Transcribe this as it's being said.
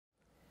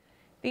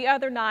The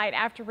other night,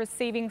 after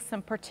receiving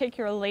some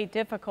particularly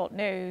difficult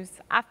news,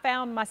 I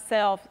found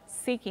myself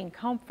seeking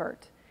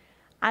comfort.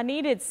 I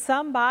needed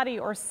somebody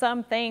or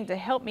something to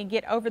help me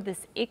get over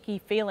this icky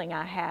feeling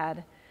I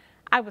had.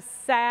 I was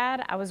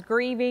sad, I was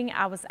grieving,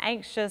 I was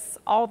anxious,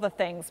 all the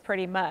things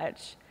pretty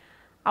much.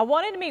 I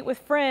wanted to meet with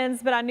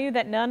friends, but I knew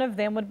that none of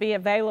them would be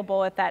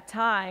available at that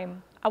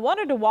time. I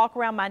wanted to walk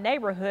around my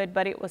neighborhood,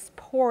 but it was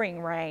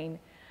pouring rain.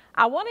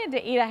 I wanted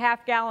to eat a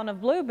half-gallon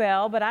of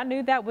Bluebell, but I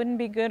knew that wouldn't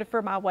be good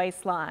for my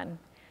waistline.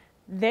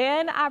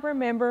 Then I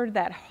remembered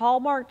that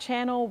Hallmark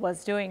Channel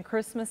was doing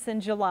Christmas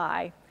in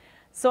July.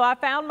 So I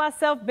found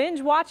myself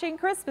binge watching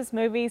Christmas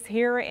movies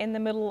here in the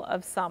middle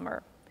of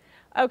summer.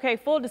 Okay,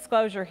 full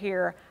disclosure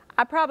here,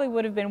 I probably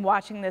would have been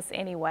watching this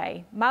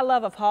anyway. My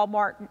love of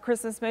Hallmark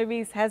Christmas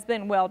movies has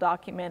been well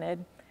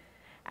documented.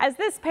 As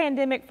this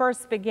pandemic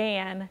first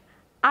began,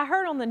 I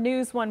heard on the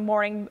news one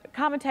morning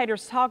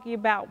commentators talking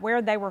about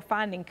where they were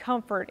finding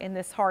comfort in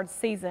this hard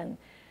season.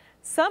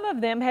 Some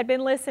of them had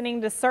been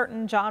listening to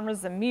certain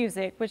genres of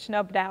music, which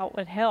no doubt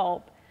would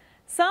help.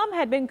 Some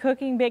had been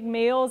cooking big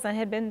meals and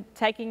had been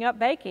taking up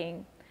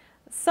baking.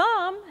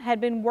 Some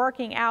had been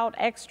working out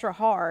extra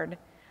hard.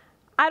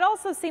 I'd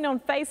also seen on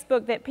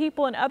Facebook that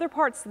people in other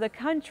parts of the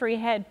country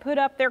had put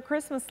up their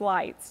Christmas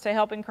lights to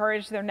help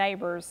encourage their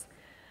neighbors.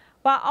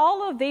 While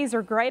all of these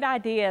are great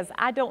ideas,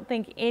 I don't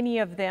think any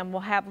of them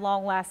will have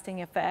long-lasting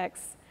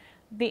effects.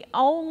 The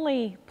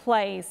only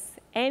place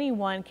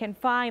anyone can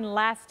find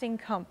lasting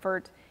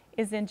comfort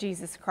is in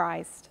Jesus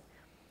Christ.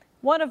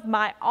 One of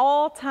my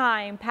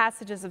all-time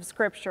passages of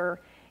Scripture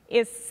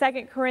is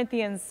 2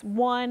 Corinthians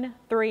 1,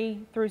 3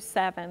 through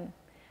 7.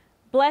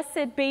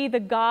 Blessed be the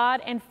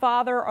God and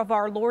Father of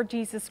our Lord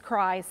Jesus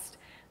Christ,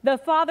 the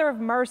Father of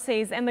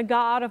mercies and the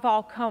God of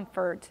all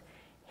comfort.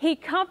 He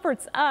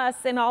comforts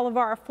us in all of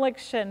our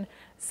affliction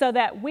so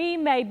that we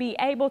may be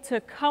able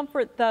to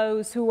comfort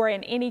those who are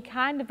in any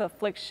kind of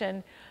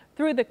affliction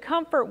through the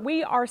comfort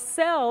we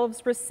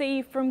ourselves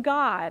receive from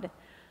God.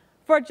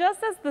 For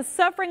just as the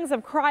sufferings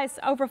of Christ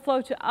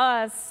overflow to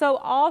us, so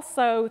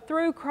also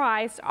through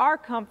Christ our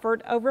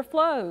comfort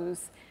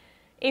overflows.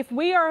 If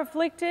we are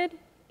afflicted,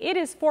 it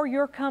is for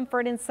your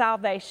comfort and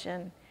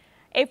salvation.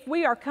 If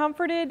we are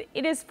comforted,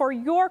 it is for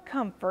your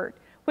comfort,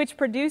 which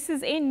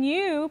produces in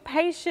you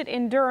patient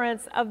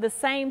endurance of the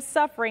same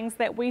sufferings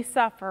that we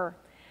suffer.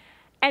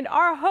 And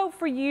our hope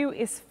for you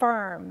is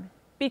firm,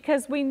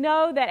 because we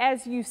know that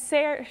as you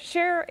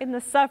share in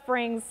the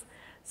sufferings,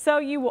 so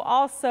you will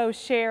also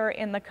share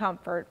in the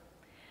comfort.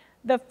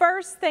 The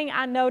first thing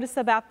I notice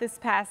about this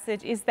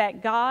passage is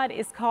that God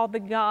is called the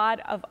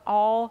God of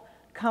all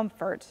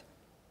comfort.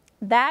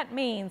 That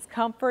means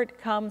comfort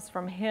comes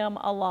from Him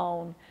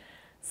alone.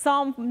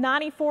 Psalm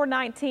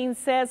 94:19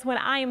 says, when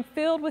I am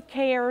filled with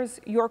cares,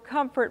 your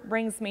comfort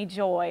brings me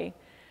joy.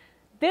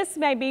 This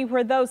may be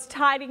where those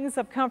tidings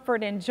of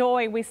comfort and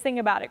joy we sing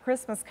about at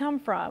Christmas come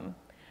from.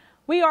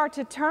 We are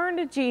to turn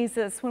to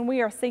Jesus when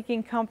we are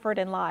seeking comfort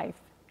in life.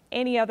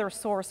 Any other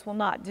source will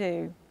not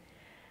do.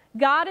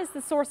 God is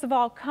the source of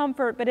all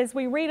comfort, but as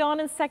we read on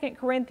in 2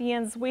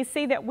 Corinthians, we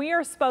see that we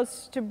are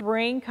supposed to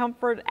bring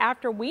comfort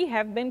after we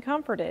have been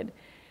comforted.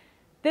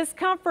 This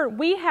comfort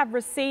we have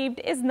received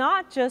is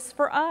not just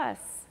for us.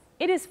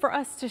 It is for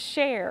us to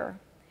share.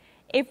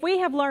 If we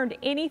have learned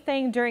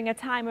anything during a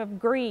time of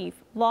grief,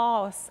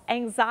 loss,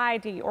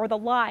 anxiety, or the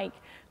like,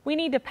 we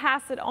need to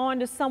pass it on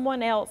to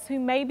someone else who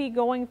may be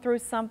going through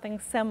something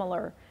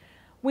similar.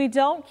 We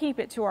don't keep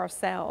it to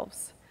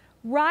ourselves.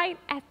 Right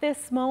at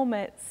this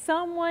moment,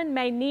 someone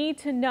may need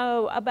to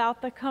know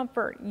about the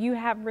comfort you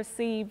have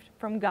received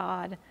from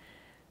God.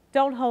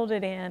 Don't hold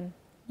it in.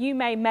 You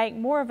may make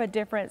more of a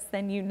difference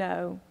than you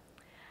know.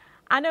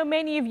 I know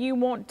many of you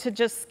want to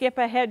just skip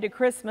ahead to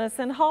Christmas,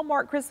 and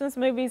Hallmark Christmas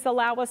movies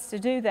allow us to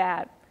do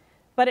that,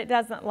 but it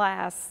doesn't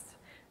last.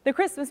 The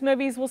Christmas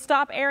movies will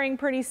stop airing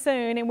pretty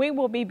soon, and we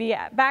will be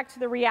back to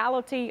the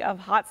reality of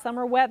hot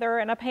summer weather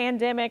and a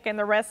pandemic and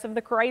the rest of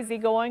the crazy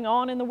going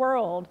on in the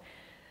world.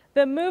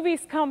 The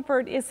movie's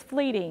comfort is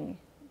fleeting.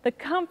 The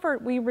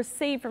comfort we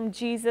receive from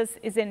Jesus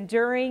is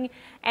enduring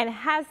and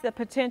has the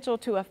potential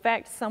to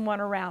affect someone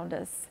around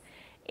us.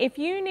 If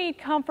you need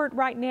comfort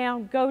right now,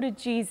 go to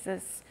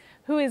Jesus,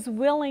 who is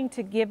willing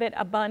to give it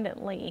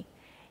abundantly.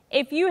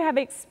 If you have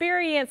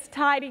experienced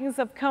tidings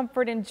of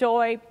comfort and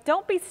joy,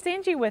 don't be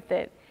stingy with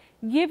it.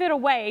 Give it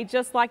away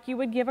just like you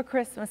would give a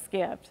Christmas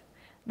gift.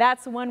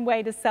 That's one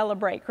way to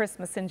celebrate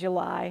Christmas in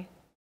July.